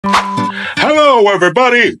Hello,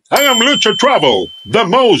 everybody. I am Lucho Travel, the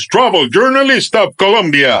most travel journalist of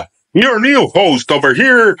Colombia. Your new host over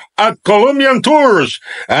here at ColombianTours,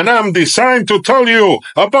 and I'm designed to tell you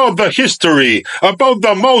about the history, about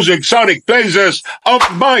the most exotic places of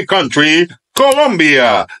my country,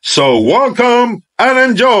 Colombia. So welcome and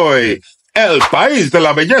enjoy El País de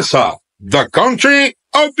la Belleza, the country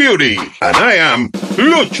of beauty. And I am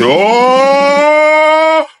Lucho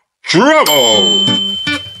Travel.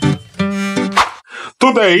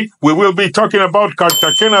 Today, we will be talking about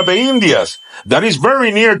Cartagena de Indias, that is very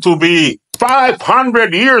near to be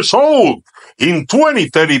 500 years old in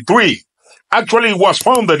 2033. Actually, it was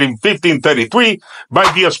founded in 1533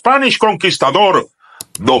 by the Spanish conquistador,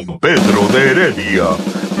 Don Pedro de Heredia.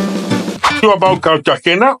 About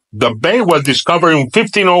Cartagena, the bay was discovered in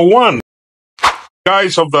 1501.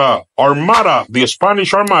 Guys of the Armada, the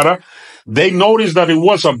Spanish Armada, they noticed that it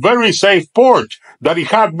was a very safe port, that it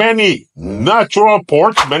had many natural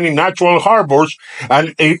ports, many natural harbors,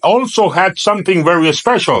 and it also had something very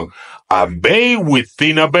special, a bay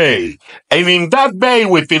within a bay. And in that bay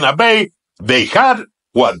within a bay, they had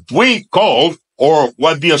what we call, or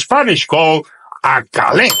what the Spanish call, a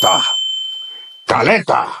caleta.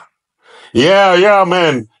 Caleta. Yeah,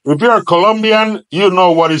 man. If you're Colombian, you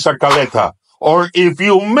know what is a caleta. Or if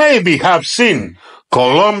you maybe have seen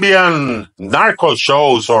Colombian narco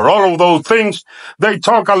shows or all of those things, they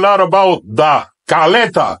talk a lot about the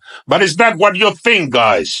caleta. But it's not what you think,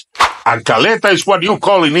 guys. A caleta is what you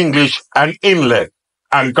call in English an inlet.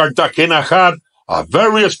 And Cartagena had a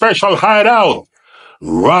very special hideout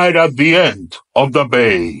right at the end of the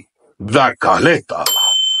bay, the caleta.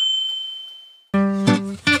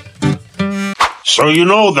 So you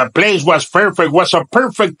know the place was perfect, was a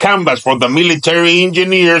perfect canvas for the military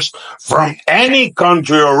engineers from any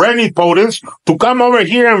country or any province to come over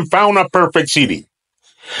here and found a perfect city.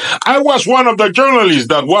 I was one of the journalists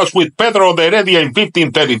that was with Pedro de Heredia in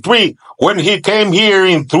 1533 when he came here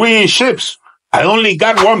in 3 ships. I only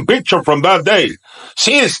got one picture from that day.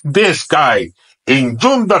 Since this guy, in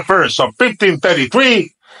June the 1st of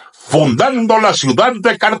 1533, fundando la ciudad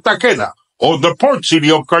de Cartagena, or the port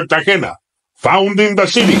city of Cartagena, founding the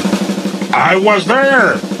city. I was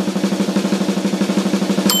there.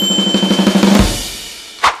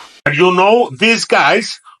 And you know, these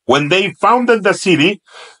guys, when they founded the city,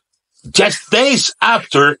 just days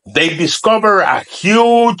after, they discovered a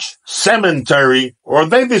huge cemetery, or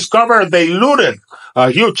they looted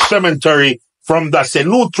a huge cemetery from the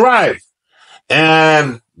Zenúes tribe.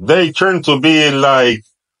 And they turned to be like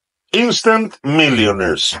instant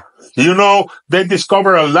millionaires. You know, they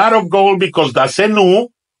discovered a lot of gold because the Zenúes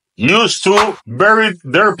used to bury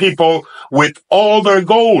their people with all their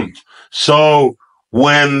gold. So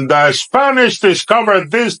when the Spanish discovered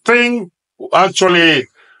this thing, actually,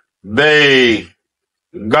 they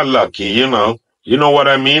got lucky, you know. You know what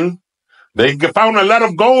I mean? They found a lot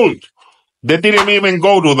of gold. They didn't even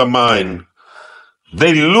go to the mine.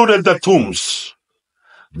 They looted the tombs.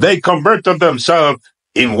 They converted themselves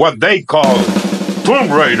in what they call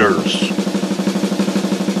Tomb Raiders.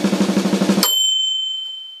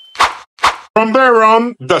 From there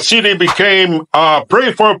on, the city became a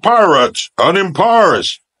prey for pirates and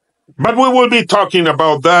empires. But we will be talking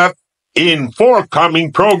about that in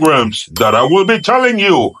forthcoming programs that I will be telling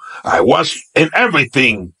you. I was in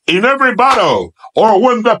everything, in every battle, or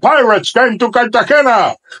when the pirates came to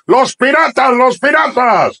Cartagena. Los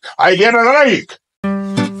piratas, ahí viene el lake.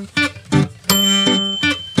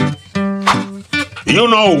 You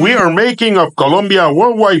know, we are making of Colombia a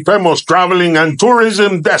worldwide famous traveling and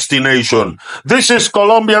tourism destination. This is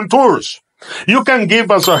ColombianTours. You can give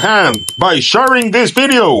us a hand by sharing this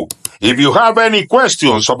video. If you have any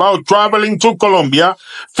questions about traveling to Colombia,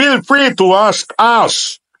 feel free to ask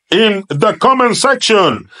us in the comment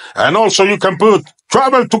section. And also you can put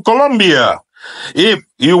travel to Colombia. If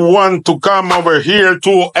you want to come over here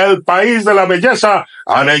to El País de la Belleza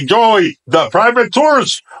and enjoy the private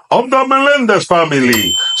tours of the Melendez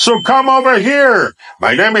family, so come over here.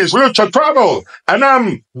 My name is Lucho Travel, and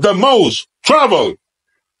I'm the most travel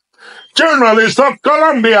journalist of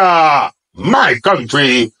Colombia, my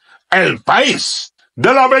country, El País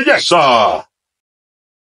de la Belleza.